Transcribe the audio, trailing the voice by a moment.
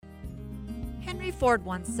Henry Ford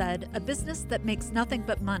once said, "A business that makes nothing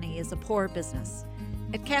but money is a poor business."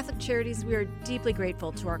 At Catholic Charities, we are deeply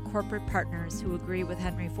grateful to our corporate partners who agree with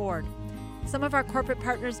Henry Ford. Some of our corporate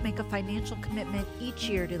partners make a financial commitment each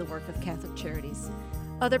year to the work of Catholic Charities.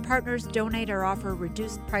 Other partners donate or offer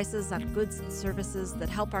reduced prices on goods and services that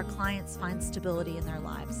help our clients find stability in their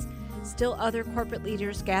lives. Still other corporate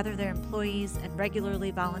leaders gather their employees and regularly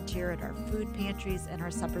volunteer at our food pantries and our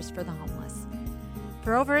suppers for the homeless.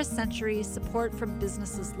 For over a century, support from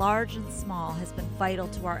businesses large and small has been vital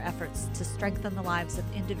to our efforts to strengthen the lives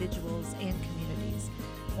of individuals and communities,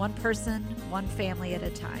 one person, one family at a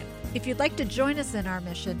time. If you'd like to join us in our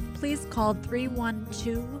mission, please call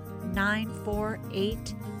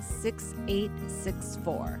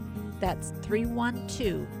 312-948-6864. That's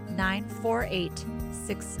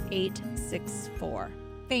 312-948-6864.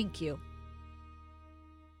 Thank you.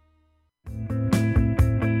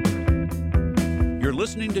 You're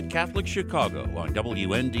listening to Catholic Chicago on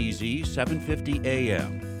WNDZ 750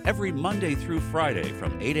 AM. Every Monday through Friday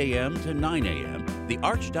from 8 a.m. to 9 a.m., the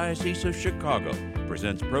Archdiocese of Chicago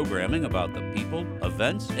presents programming about the people,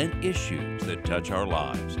 events, and issues that touch our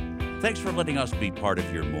lives. Thanks for letting us be part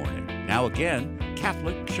of your morning. Now again,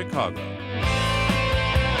 Catholic Chicago.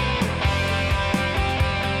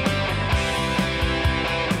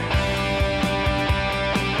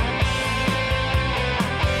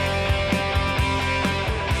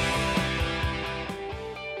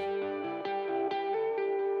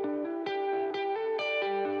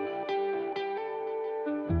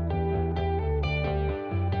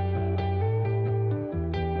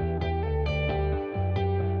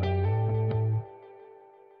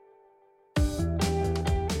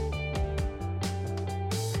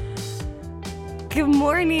 Good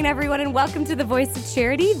morning, everyone, and welcome to The Voice of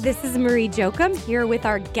Charity. This is Marie Jokum here with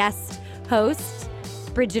our guest host,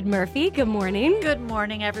 Bridget Murphy. Good morning. Good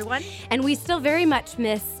morning, everyone. And we still very much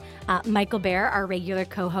miss Michael Bear, our regular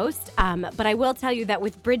co-host. But I will tell you that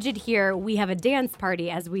with Bridget here, we have a dance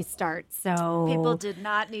party as we start. So People did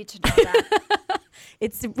not need to know that.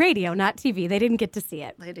 It's radio, not TV. They didn't get to see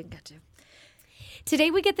it. They didn't get to.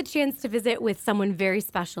 Today, we get the chance to visit with someone very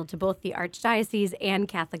special to both the Archdiocese and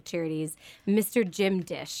Catholic Charities, Mr. Jim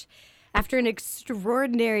Dish. After an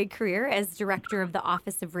extraordinary career as director of the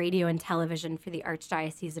Office of Radio and Television for the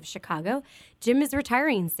Archdiocese of Chicago, Jim is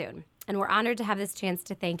retiring soon. And we're honored to have this chance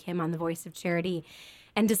to thank him on The Voice of Charity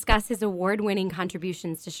and discuss his award-winning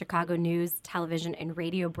contributions to Chicago news, television, and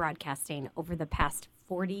radio broadcasting over the past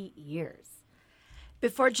 40 years.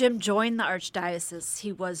 Before Jim joined the Archdiocese,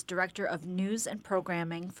 he was Director of News and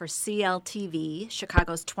Programming for CLTV,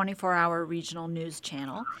 Chicago's 24-hour regional news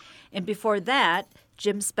channel. And before that,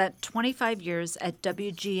 Jim spent 25 years at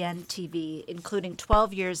WGN-TV, including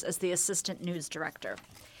 12 years as the Assistant News Director.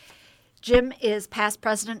 Jim is past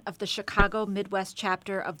president of the Chicago Midwest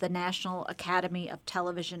chapter of the National Academy of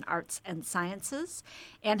Television Arts and Sciences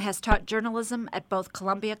and has taught journalism at both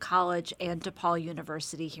Columbia College and DePaul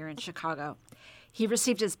University here in Chicago. He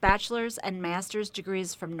received his bachelor's and master's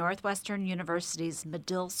degrees from Northwestern University's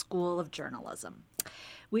Medill School of Journalism.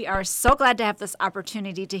 We are so glad to have this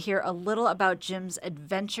opportunity to hear a little about Jim's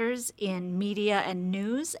adventures in media and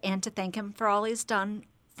news and to thank him for all he's done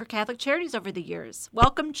for Catholic Charities over the years.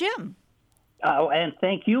 Welcome, Jim. Oh, and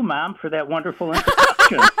thank you, Mom, for that wonderful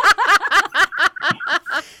introduction.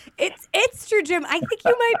 It's true, Jim. I think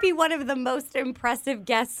you might be one of the most impressive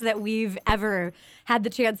guests that we've ever had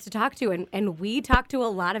the chance to talk to, and we talk to a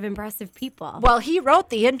lot of impressive people. Well, he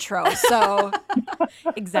wrote the intro, so...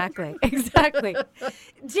 Exactly.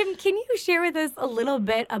 Jim, can you share with us a little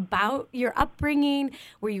bit about your upbringing?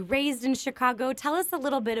 Were you raised in Chicago? Tell us a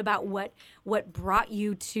little bit about what brought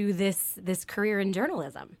you to this career in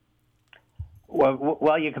journalism.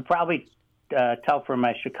 Well, you could probably tell from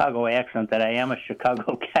my Chicago accent that I am a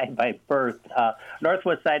Chicago guy by birth.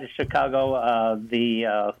 Northwest side of Chicago,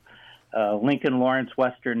 the Lincoln Lawrence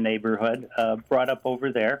Western neighborhood, brought up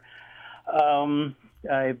over there. I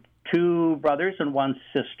have two brothers and one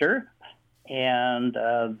sister, and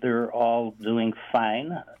they're all doing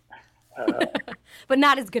fine. But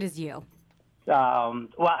not as good as you.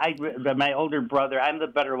 My older brother, I'm the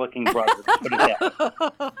better-looking brother. Put it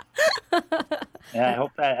that. Yeah,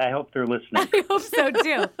 I hope they're listening. I hope so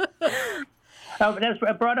too. But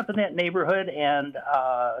I brought up in that neighborhood and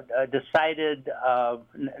decided,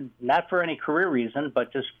 not for any career reason,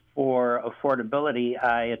 but just for affordability,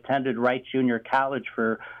 I attended Wright Junior College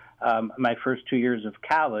for my first 2 years of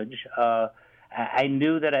college. I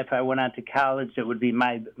knew that if I went on to college, it would be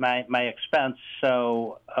my expense,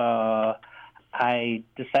 so I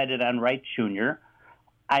decided on Wright Junior.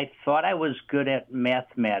 I thought I was good at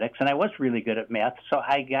mathematics, and I was really good at math, so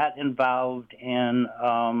I got involved in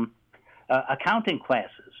accounting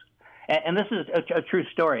classes. And this is a true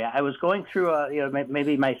story. I was going through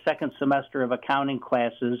maybe my second semester of accounting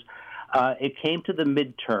classes. It came to the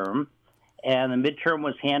midterm, and the midterm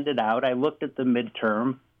was handed out. I looked at the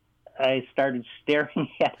midterm. I started staring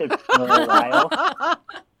at it for a while.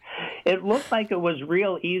 It looked like it was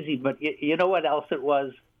real easy, but you know what else it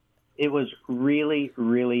was? It was really,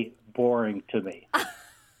 really boring to me.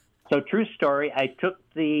 So true story, I took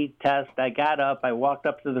the test, I got up, I walked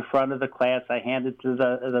up to the front of the class, I handed it to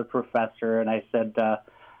the professor, and I said,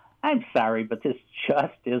 I'm sorry, but this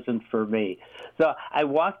just isn't for me. So I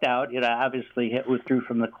walked out, obviously withdrew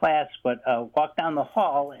from the class, but walked down the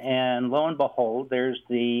hall, and lo and behold, there's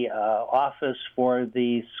the office for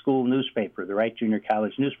the school newspaper, the Wright Junior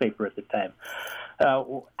College newspaper at the time.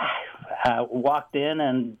 Walked in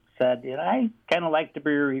and said, I kind of like to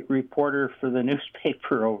be a reporter for the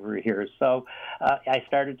newspaper over here. So I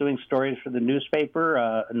started doing stories for the newspaper.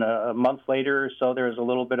 And a month later or so, there was a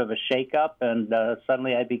little bit of a shakeup, and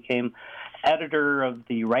suddenly I became editor of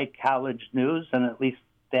the Wright College News, and at least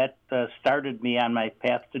that started me on my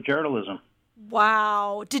path to journalism.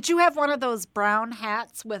 Wow. Did you have one of those brown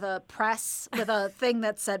hats with a press, with a thing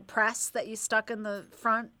that said press that you stuck in the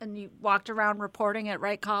front and you walked around reporting at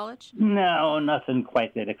Wright College? No, nothing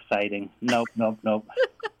quite that exciting. Nope.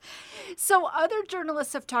 So other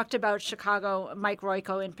journalists have talked about Chicago. Mike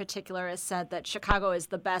Royko in particular has said that Chicago is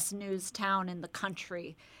the best news town in the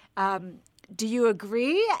country. Do you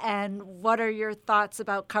agree? And what are your thoughts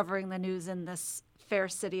about covering the news in this fair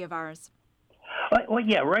city of ours? Well,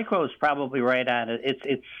 yeah, Royko is probably right on it.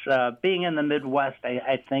 It's being in the Midwest,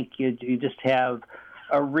 I think you just have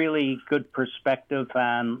a really good perspective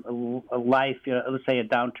on life, let's say a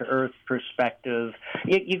down-to-earth perspective.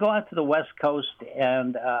 You go out to the West Coast,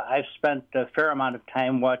 and I've spent a fair amount of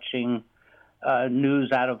time watching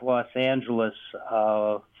news out of Los Angeles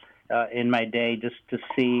in my day just to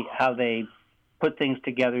see how they put things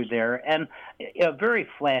together there. And very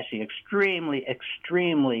flashy, extremely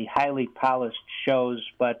highly polished shows,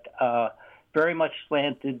 but very much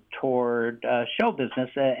slanted toward show business,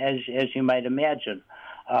 as you might imagine.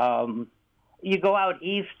 You go out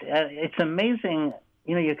east, it's amazing.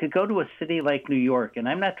 You could go to a city like New York, and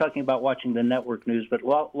I'm not talking about watching the network news, but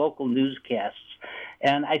local newscasts.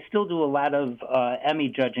 And I still do a lot of Emmy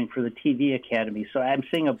judging for the TV Academy, so I'm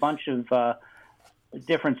seeing a bunch of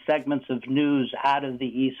different segments of news out of the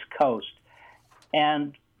East Coast.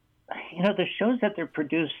 And, the shows that they're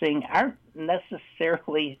producing aren't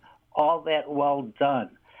necessarily all that well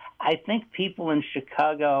done. I think people in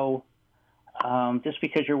Chicago, just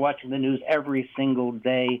because you're watching the news every single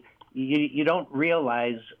day, you don't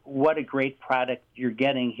realize what a great product you're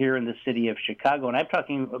getting here in the city of Chicago. And I'm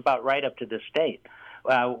talking about right up to the state.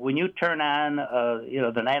 When you turn on,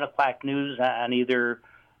 the 9 o'clock news on either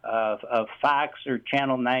of Fox or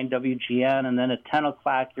Channel 9 WGN, and then at 10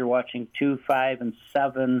 o'clock you're watching 2, 5, and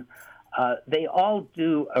 7. They all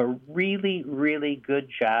do a really, really good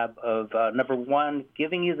job of, number one,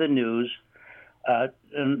 giving you the news,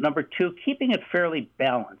 and number two, keeping it fairly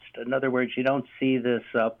balanced. In other words, you don't see this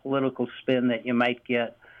political spin that you might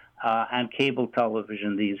get on cable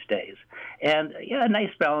television these days. And a nice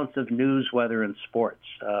balance of news, weather, and sports.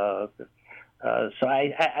 So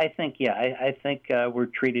I think we're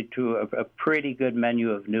treated to a pretty good menu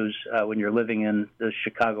of news when you're living in the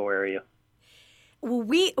Chicago area. Well,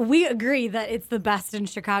 we agree that it's the best in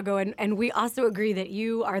Chicago, and we also agree that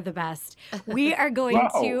you are the best. We are going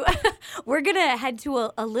we're going to head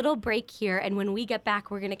to a little break here, and when we get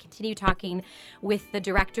back, we're going to continue talking with the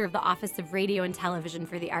director of the Office of Radio and Television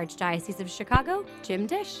for the Archdiocese of Chicago, Jim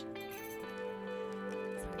Dish.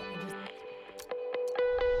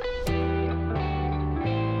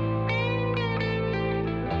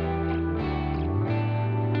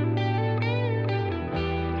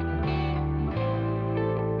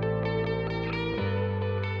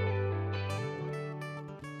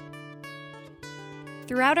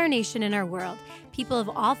 Throughout our nation and our world, people of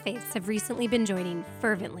all faiths have recently been joining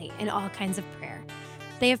fervently in all kinds of prayer.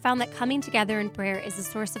 They have found that coming together in prayer is a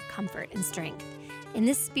source of comfort and strength. In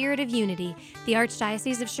this spirit of unity, the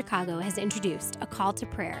Archdiocese of Chicago has introduced a call to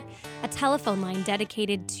prayer, a telephone line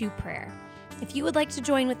dedicated to prayer. If you would like to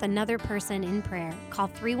join with another person in prayer, call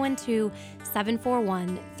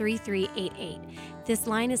 312-741-3388. This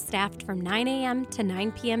line is staffed from 9 a.m. to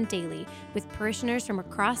 9 p.m. daily with parishioners from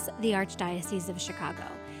across the Archdiocese of Chicago.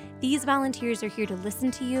 These volunteers are here to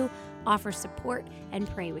listen to you, offer support, and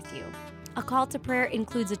pray with you. A call to prayer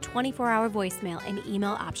includes a 24-hour voicemail and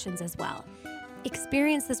email options as well.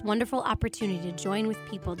 Experience this wonderful opportunity to join with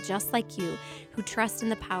people just like you who trust in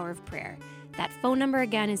the power of prayer. That phone number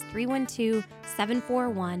again is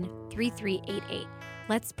 312-741-3388.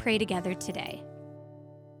 Let's pray together today.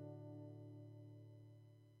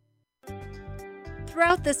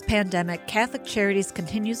 Throughout this pandemic, Catholic Charities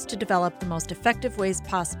continues to develop the most effective ways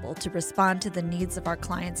possible to respond to the needs of our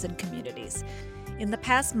clients and communities. In the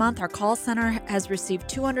past month, our call center has received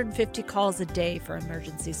 250 calls a day for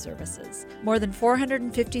emergency services. More than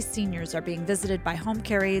 450 seniors are being visited by home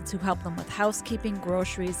care aides who help them with housekeeping,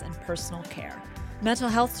 groceries, and personal care. Mental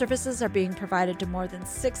health services are being provided to more than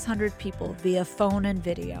 600 people via phone and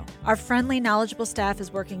video. Our friendly, knowledgeable staff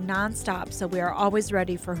is working nonstop, so we are always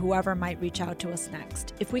ready for whoever might reach out to us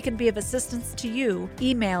next. If we can be of assistance to you,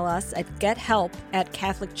 email us at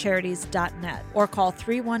gethelp@catholiccharities.net or call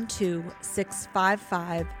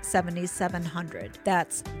 312-655-7700.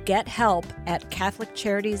 That's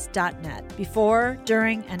gethelp@catholiccharities.net. Before,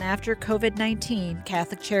 during, and after COVID-19,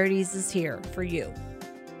 Catholic Charities is here for you.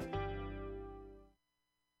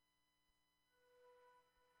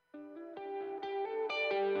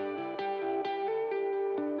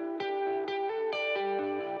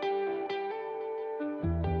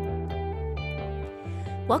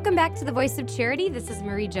 Welcome back to the Voice of Charity. This is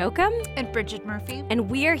Marie Jochum. And Bridget Murphy. And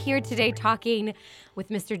we are here today talking with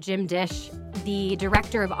Mr. Jim Dish, the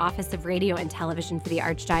Director of Office of Radio and Television for the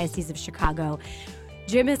Archdiocese of Chicago.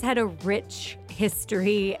 Jim has had a rich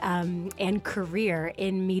history and career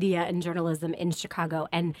in media and journalism in Chicago.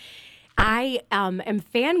 And I am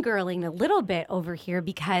fangirling a little bit over here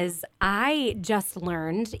because I just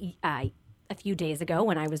learned a few days ago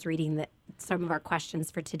when I was reading some of our questions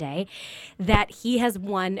for today that he has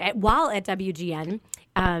won, while at WGN,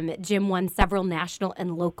 Jim won several national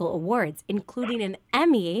and local awards, including an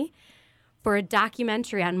Emmy for a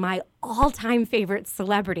documentary on my all-time favorite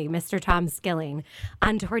celebrity, Mr. Tom Skilling,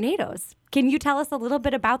 on tornadoes. Can you tell us a little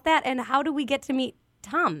bit about that, and how do we get to meet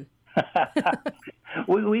Tom?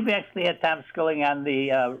 We've actually had Tom Skilling on the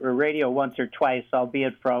radio once or twice,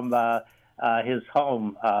 albeit from his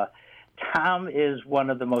home. Tom is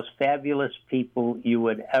one of the most fabulous people you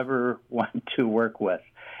would ever want to work with.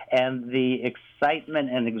 And the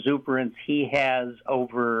excitement and exuberance he has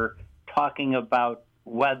over talking about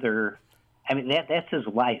weather, I mean, that's his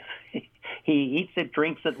life. He eats it,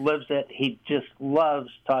 drinks it, lives it. He just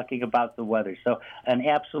loves talking about the weather. So an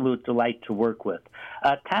absolute delight to work with.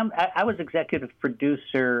 Tom, I was executive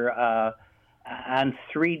producer on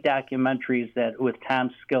 3 documentaries with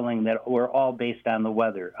Tom Skilling that were all based on the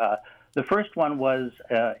weather. The first one was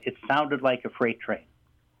It Sounded Like a Freight Train,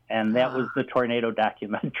 and that was the tornado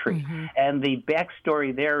documentary. Mm-hmm. And the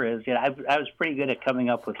backstory there is, I was pretty good at coming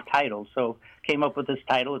up with titles, so came up with this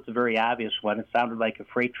title. It's a very obvious one. It sounded like a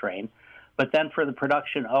freight train. But then for the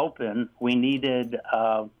production open, we needed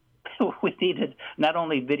not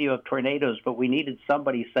only video of tornadoes, but we needed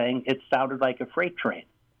somebody saying it sounded like a freight train.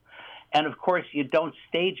 And, of course, you don't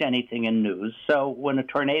stage anything in news. So when a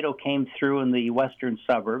tornado came through in the western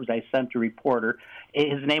suburbs, I sent a reporter.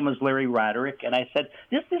 His name was Larry Roderick. And I said,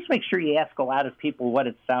 just make sure you ask a lot of people what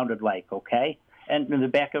it sounded like, okay? And in the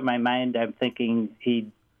back of my mind, I'm thinking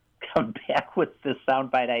he'd come back with the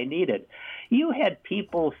soundbite I needed. You had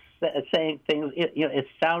people saying things, it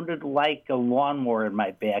sounded like a lawnmower in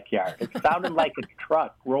my backyard. It sounded like a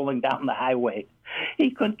truck rolling down the highway.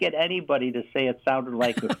 He couldn't get anybody to say it sounded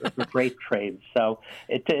like a freight train. So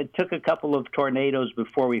it took a couple of tornadoes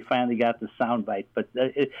before we finally got the soundbite. But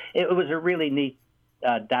it was a really neat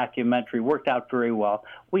documentary, worked out very well.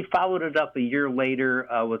 We followed it up a year later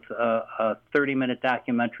with a 30-minute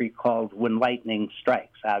documentary called When Lightning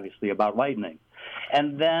Strikes, obviously about lightning.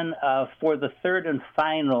 And then for the third and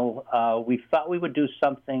final, we thought we would do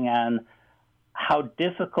something on how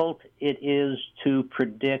difficult it is to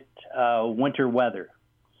predict winter weather.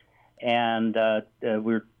 And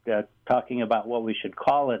we're talking about what we should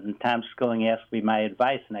call it, and Tom Skilling asked me my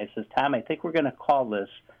advice, and I says, Tom, I think we're going to call this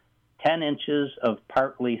 10 inches of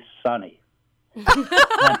partly sunny.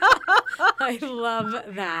 I love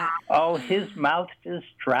that. Oh, his mouth just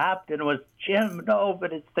dropped and was, Jim, no,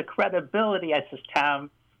 but it's the credibility. I says, Tom,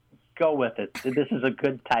 go with it. This is a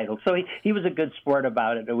good title. So he was a good sport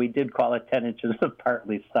about it, and we did call it 10 Inches of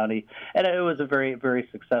Partly Sunny, and it was a very, very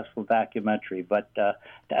successful documentary. But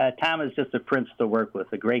Tom is just a prince to work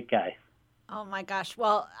with, a great guy. Oh, my gosh.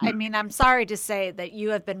 Well, I mean, I'm sorry to say that you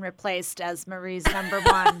have been replaced as Marie's number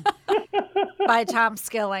one by Tom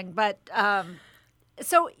Skilling. But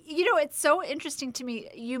so, it's so interesting to me.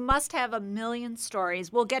 You must have a million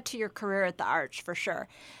stories. We'll get to your career at the Arch for sure.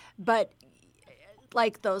 But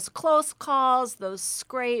like those close calls, those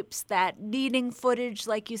scrapes, that needing footage,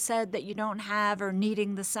 like you said, that you don't have, or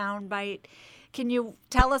needing the sound bite. Can you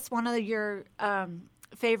tell us one of your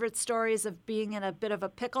favorite stories of being in a bit of a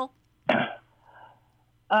pickle?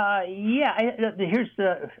 Here's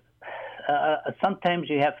the. Sometimes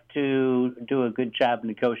you have to do a good job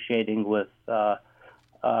negotiating with, let's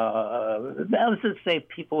just say,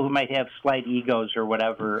 people who might have slight egos or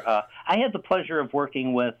whatever. I had the pleasure of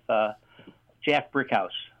working with Jack Brickhouse.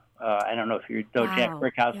 I don't know if you know Jack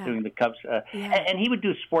Brickhouse doing the Cubs. And he would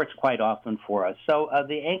do sports quite often for us. So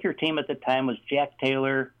the anchor team at the time was Jack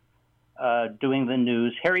Taylor doing the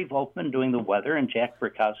news, Harry Volkman doing the weather, and Jack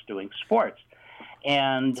Brickhouse doing sports.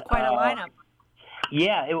 And it's quite a lineup.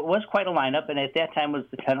 Yeah, it was quite a lineup, and at that time was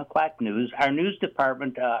the 10 o'clock news. Our news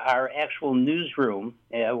department, our actual newsroom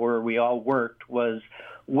where we all worked, was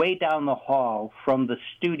way down the hall from the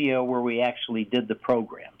studio where we actually did the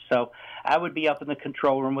program. So I would be up in the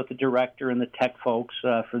control room with the director and the tech folks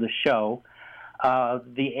for the show.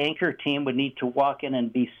 The anchor team would need to walk in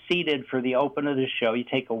and be seated for the open of the show. You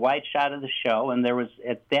take a wide shot of the show, and there was,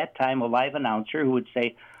 at that time, a live announcer who would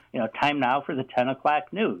say, time now for the 10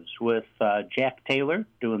 o'clock news, with Jack Taylor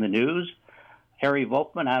doing the news, Harry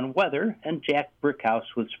Volkman on weather, and Jack Brickhouse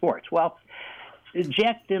with sports. Well,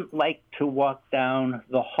 Jack didn't like to walk down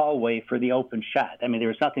the hallway for the open shot. I mean, there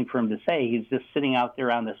was nothing for him to say. He's just sitting out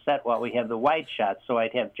there on the set while we have the wide shot. So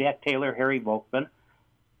I'd have Jack Taylor, Harry Volkman,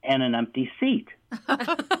 and an empty seat.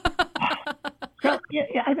 So,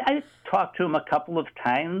 I talked to him a couple of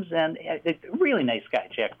times, and a really nice guy,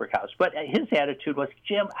 Jack Brickhouse. But his attitude was,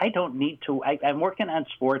 Jim, I don't need to. I'm working on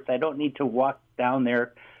sports. I don't need to walk down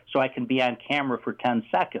there so I can be on camera for 10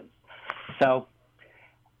 seconds. So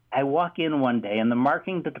I walk in one day, and the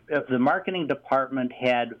marketing department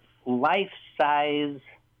had life-size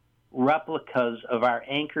replicas of our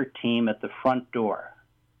anchor team at the front door.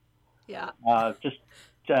 Yeah.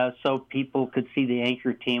 So people could see the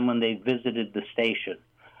anchor team when they visited the station.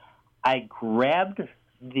 I grabbed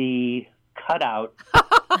the cutout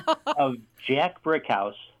of Jack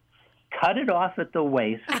Brickhouse, cut it off at the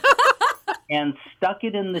waist, and stuck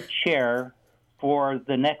it in the chair for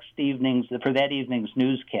that evening's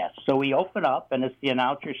newscast. So we open up, and it's the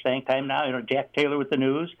announcer saying, "Time now, Jack Taylor with the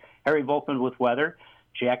news, Harry Volkman with weather,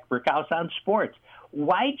 Jack Brickhouse on sports."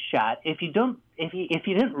 Wide shot. If you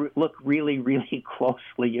didn't look really, really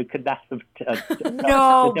closely, you could not have.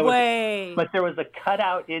 No way. But there was a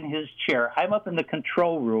cutout in his chair. I'm up in the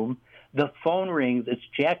control room. The phone rings. It's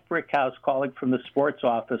Jack Brickhouse calling from the sports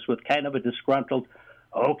office with kind of a disgruntled,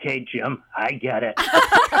 "Okay, Jim, I get it."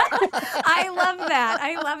 I love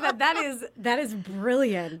that. That is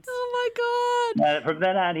brilliant. Oh my God. From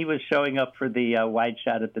then on, he was showing up for the wide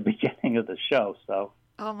shot at the beginning of the show. So.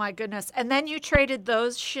 Oh, my goodness. And then you traded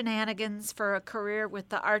those shenanigans for a career with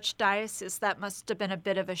the Archdiocese. That must have been a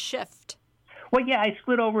bit of a shift. Well, yeah, I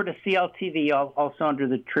slid over to CLTV, also under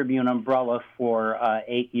the Tribune umbrella, for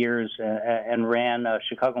 8 years and ran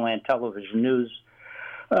Chicagoland Television News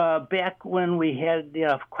back when we had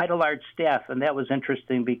quite a large staff. And that was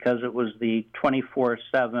interesting because it was the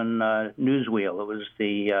 24/7 news wheel. It was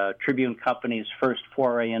the Tribune Company's first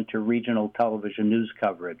foray into regional television news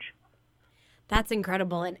coverage. That's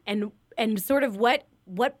incredible, and sort of what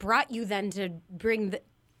brought you then to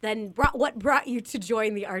what brought you to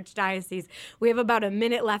join the Archdiocese? We have about a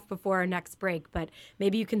minute left before our next break, but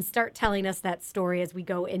maybe you can start telling us that story as we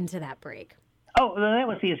go into that break. Oh, well, that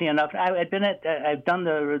was easy enough. I've done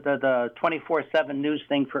the 24/7 news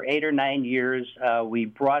thing for 8 or 9 years. We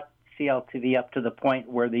brought CLTV up to the point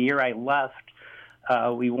where the year I left,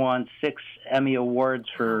 we won 6 Emmy Awards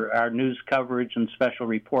for our news coverage and special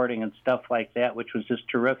reporting and stuff like that, which was just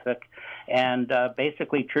terrific. And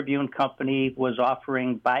basically, Tribune Company was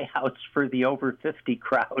offering buyouts for the over 50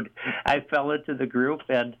 crowd. I fell into the group,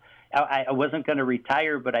 and I wasn't going to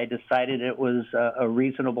retire, but I decided it was a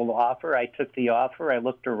reasonable offer. I took the offer. I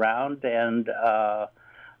looked around, and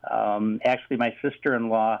actually my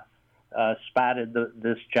sister-in-law spotted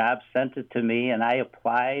this job, sent it to me, and I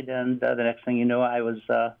applied, and the next thing you know, I was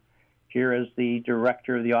here as the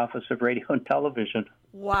director of the Office of Radio and Television.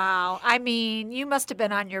 Wow. I mean, you must have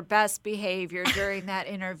been on your best behavior during that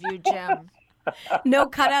interview, Jim. No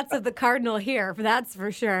cutouts of the Cardinal here, that's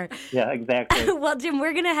for sure. Yeah, exactly. Well, Jim,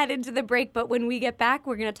 we're going to head into the break, but when we get back,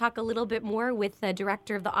 we're going to talk a little bit more with the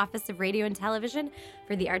director of the Office of Radio and Television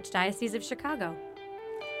for the Archdiocese of Chicago.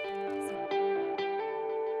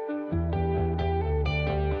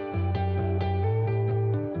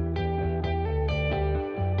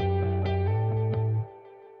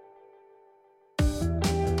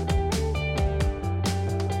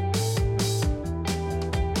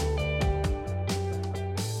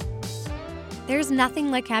 There's nothing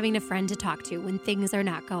like having a friend to talk to when things are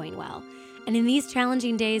not going well. And in these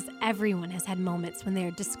challenging days, everyone has had moments when they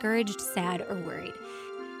are discouraged, sad, or worried.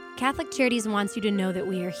 Catholic Charities wants you to know that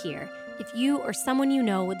we are here. If you or someone you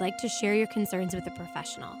know would like to share your concerns with a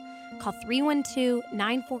professional, call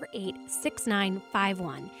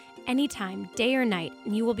 312-948-6951 anytime, day or night,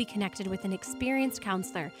 and you will be connected with an experienced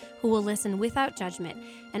counselor who will listen without judgment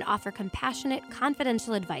and offer compassionate,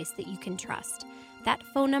 confidential advice that you can trust. That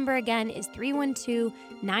phone number again is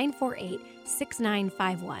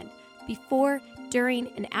 312-948-6951. Before, during,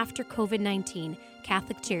 and after COVID-19,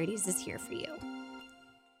 Catholic Charities is here for you.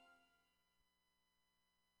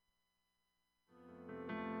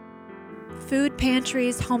 Food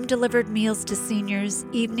pantries, home-delivered meals to seniors,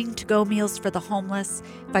 evening to-go meals for the homeless,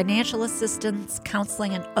 financial assistance,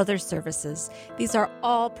 counseling, and other services. These are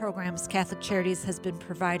all programs Catholic Charities has been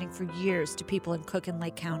providing for years to people in Cook and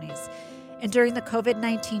Lake counties. And during the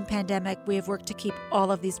COVID-19 pandemic, we have worked to keep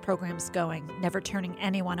all of these programs going, never turning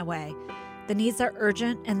anyone away. The needs are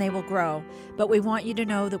urgent and they will grow, but we want you to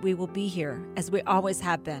know that we will be here, as we always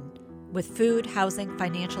have been, with food, housing,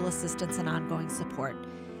 financial assistance, and ongoing support.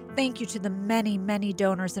 Thank you to the many, many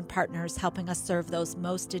donors and partners helping us serve those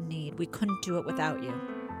most in need. We couldn't do it without you.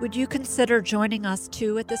 Would you consider joining us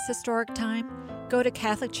too at this historic time? Go to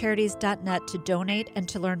CatholicCharities.net to donate and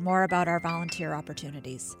to learn more about our volunteer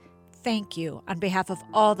opportunities. Thank you on behalf of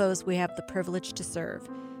all those we have the privilege to serve.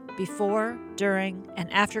 Before, during,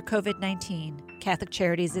 and after COVID-19, Catholic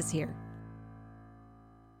Charities is here.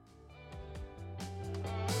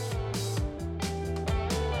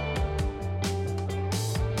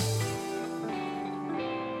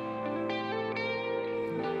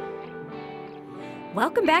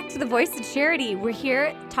 Welcome back to the Voice of Charity. We're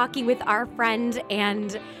here talking with our friend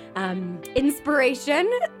and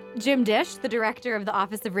inspiration, Jim Dish, the director of the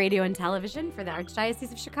Office of Radio and Television for the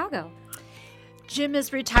Archdiocese of Chicago. Jim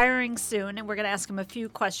is retiring soon, and we're going to ask him a few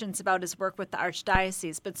questions about his work with the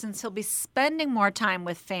Archdiocese. But since he'll be spending more time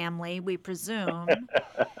with family, we presume,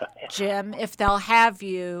 Jim, if they'll have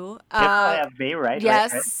you. If they'll have me, right?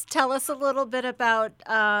 Yes. Right. Tell us a little bit about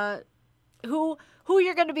who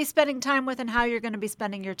you're going to be spending time with and how you're going to be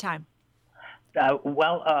spending your time.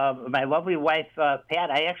 My lovely wife, Pat,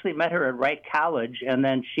 I actually met her at Wright College, and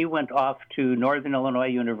then she went off to Northern Illinois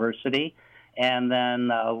University, and then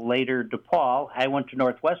later DePaul. I went to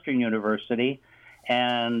Northwestern University,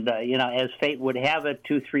 and, as fate would have it,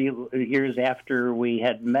 2-3 years after we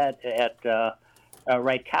had met at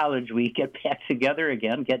Wright College, we get back together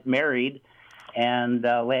again, get married. And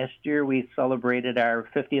last year we celebrated our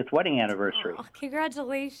 50th wedding anniversary. Oh,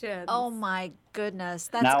 congratulations. Oh, my goodness.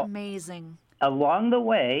 That's amazing. Along the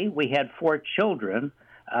way, we had 4 children.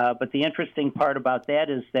 But the interesting part about that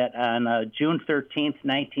is that on June 13th,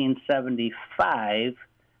 1975,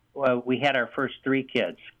 we had our first 3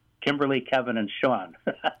 kids, Kimberly, Kevin, and Sean.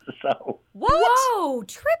 So. What? Whoa,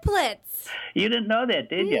 triplets. You didn't know that,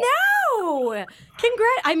 did you? No.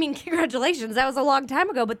 Congratulations. That was a long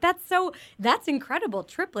time ago, but that's incredible.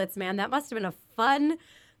 Triplets, man. That must have been a fun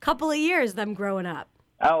couple of years, them growing up.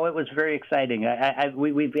 Oh, it was very exciting.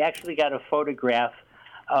 We've actually got a photograph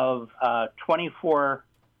of 24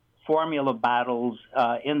 formula bottles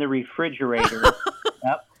in the refrigerator.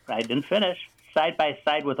 Yep, I didn't finish. Side by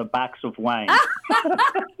side with a box of wine.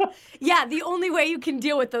 Yeah, the only way you can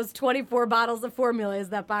deal with those 24 bottles of formula is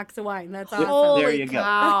that box of wine. That's awesome. Holy there you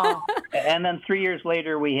cow. go. And then 3 years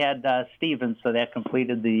later, we had Steven, so that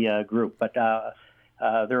completed the group. But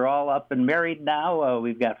they're all up and married now.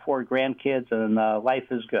 We've got 4 grandkids, and life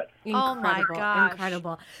is good. Oh, my gosh.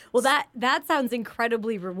 Incredible. Well, that sounds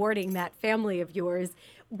incredibly rewarding, that family of yours.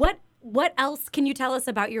 What else can you tell us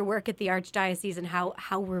about your work at the Archdiocese and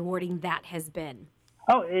how rewarding that has been?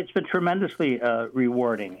 Oh, it's been tremendously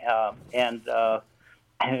rewarding. I'm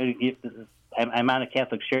on a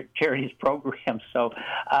Catholic Charities program, so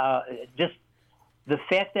just the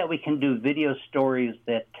fact that we can do video stories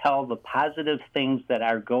that tell the positive things that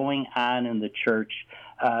are going on in the church,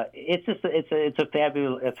 it's a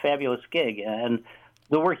fabulous gig. And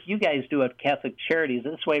the work you guys do at Catholic Charities,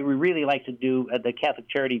 this way we really like to do the Catholic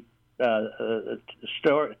Charity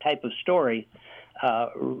type of story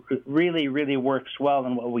really, really works well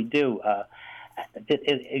in what we do.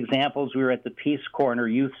 Examples, we were at the Peace Corner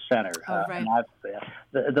Youth Center. Oh, right.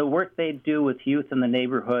 The work they do with youth in the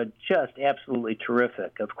neighborhood, just absolutely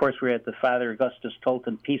terrific. Of course, we're at the Father Augustus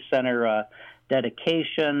Tolton Peace Center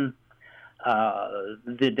dedication,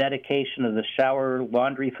 the dedication of the shower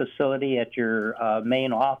laundry facility at your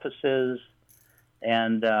main offices,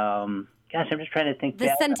 and Gosh, I'm just trying to think.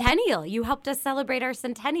 The centennial. You helped us celebrate our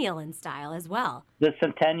centennial in style as well. The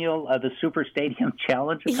centennial, the Super Stadium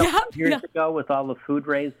Challenge a couple of years ago with all the food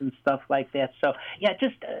raised and stuff like that. So, yeah,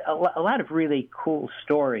 just a lot of really cool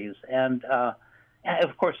stories. And,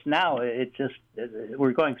 of course, now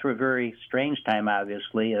we're going through a very strange time,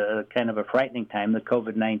 obviously, kind of a frightening time, the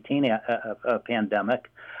COVID-19 pandemic.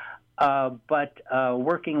 But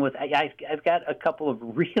working with, I've got a couple of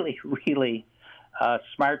really, really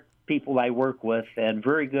smart people I work with and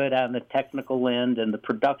very good on the technical end and the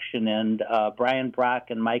production end, Brian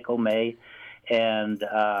Brock and Michael May and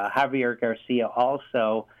Javier Garcia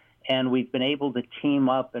also. And we've been able to team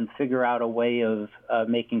up and figure out a way of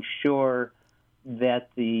making sure that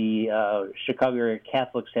the Chicago area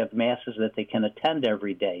Catholics have masses that they can attend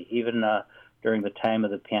every day, even during the time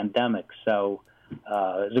of the pandemic. So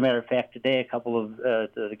as a matter of fact, today a couple of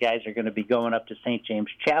the guys are going to be going up to St. James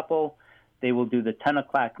Chapel. They will do the 10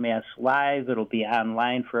 o'clock Mass live. It'll be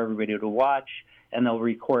online for everybody to watch, and they'll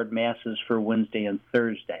record Masses for Wednesday and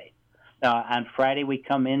Thursday. On Friday, we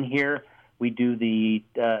come in here. We do the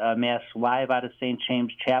Mass live out of St.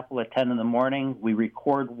 James Chapel at 10 in the morning. We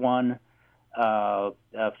record one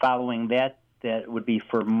following that would be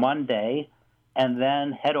for Monday, and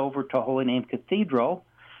then head over to Holy Name Cathedral,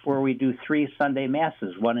 where we do 3 Sunday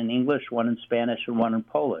Masses, one in English, one in Spanish, and one in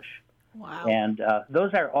Polish. Wow. And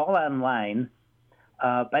those are all online.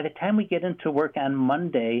 By the time we get into work on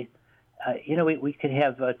Monday, we could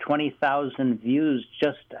have 20,000 views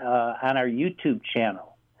just on our YouTube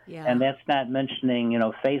channel. Yeah. And that's not mentioning,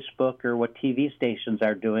 Facebook or what TV stations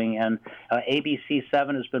are doing. And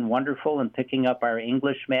ABC7 has been wonderful in picking up our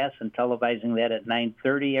English Mass and televising that at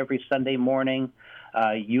 9:30 every Sunday morning.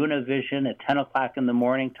 Univision at 10 o'clock in the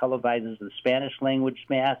morning televises the Spanish language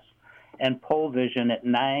Mass. And Polvision at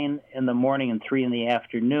 9 in the morning and 3 in the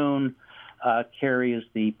afternoon carries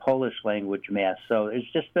the Polish language Mass. So it's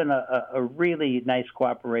just been a really nice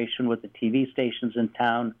cooperation with the TV stations in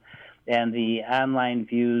town, and the online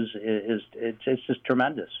views it's just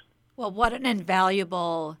tremendous. Well, what an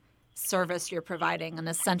invaluable service you're providing, an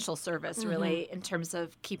essential service, really, in terms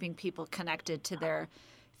of keeping people connected to their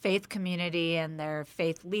faith community and their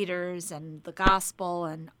faith leaders and the gospel,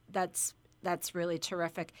 and that's really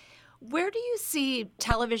terrific. Where do you see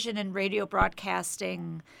television and radio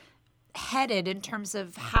broadcasting headed in terms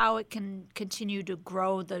of how it can continue to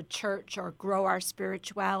grow the church or grow our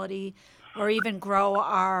spirituality or even grow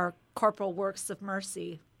our corporal works of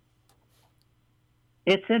mercy?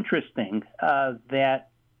 It's interesting that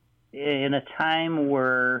in a time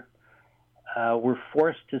where we're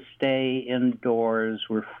forced to stay indoors,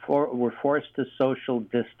 we're forced to social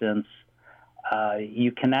distance,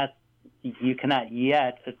 you cannot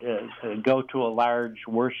yet go to a large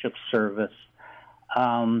worship service.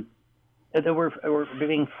 We're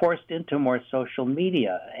being forced into more social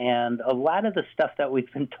media. And a lot of the stuff that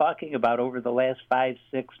we've been talking about over the last 5,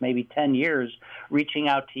 6, maybe 10 years, reaching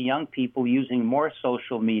out to young people using more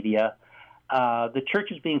social media, the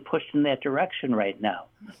church is being pushed in that direction right now.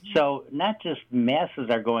 So not just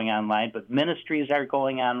masses are going online, but ministries are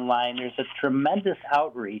going online. There's a tremendous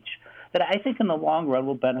outreach that I think in the long run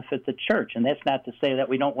will benefit the church. And that's not to say that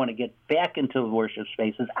we don't want to get back into the worship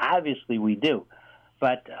spaces. Obviously we do.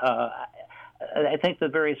 But I think the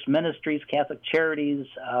various ministries, Catholic charities,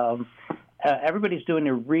 everybody's doing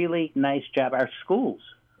a really nice job. Our schools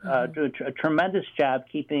do a tremendous job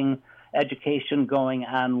keeping education going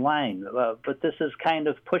online. But this is kind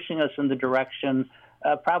of pushing us in the direction,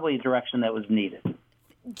 probably a direction that was needed.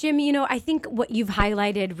 Jim, I think what you've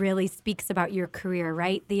highlighted really speaks about your career,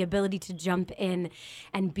 right? The ability to jump in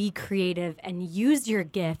and be creative and use your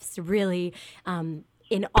gifts really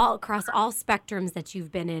across all spectrums that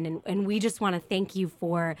you've been in. And we just want to thank you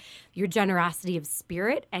for your generosity of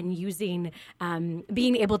spirit and using,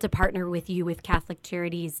 being able to partner with you with Catholic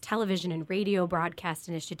Charities, television and radio broadcast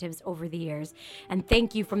initiatives over the years. And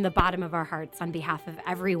thank you from the bottom of our hearts on behalf of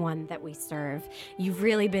everyone that we serve. You've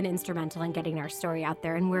really been instrumental in getting our story out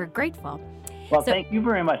there, and we're grateful. Well, thank you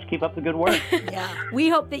very much. Keep up the good work. We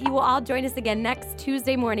hope that you will all join us again next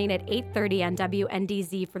Tuesday morning at 8:30 on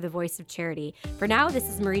WNDZ for The Voice of Charity. For now, this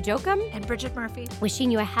is Marie Jokum and Bridget Murphy, wishing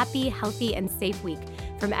you a happy, healthy, and safe week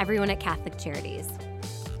from everyone at Catholic Charities.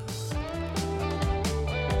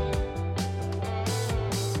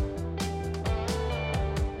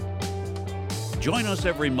 Join us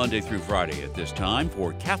every Monday through Friday at this time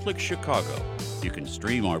for Catholic Chicago. You can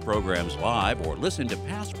stream our programs live or listen to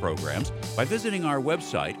past programs by visiting our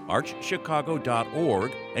website,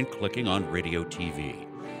 archchicago.org, and clicking on Radio TV.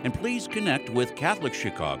 And please connect with Catholic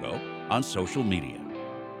Chicago on social media.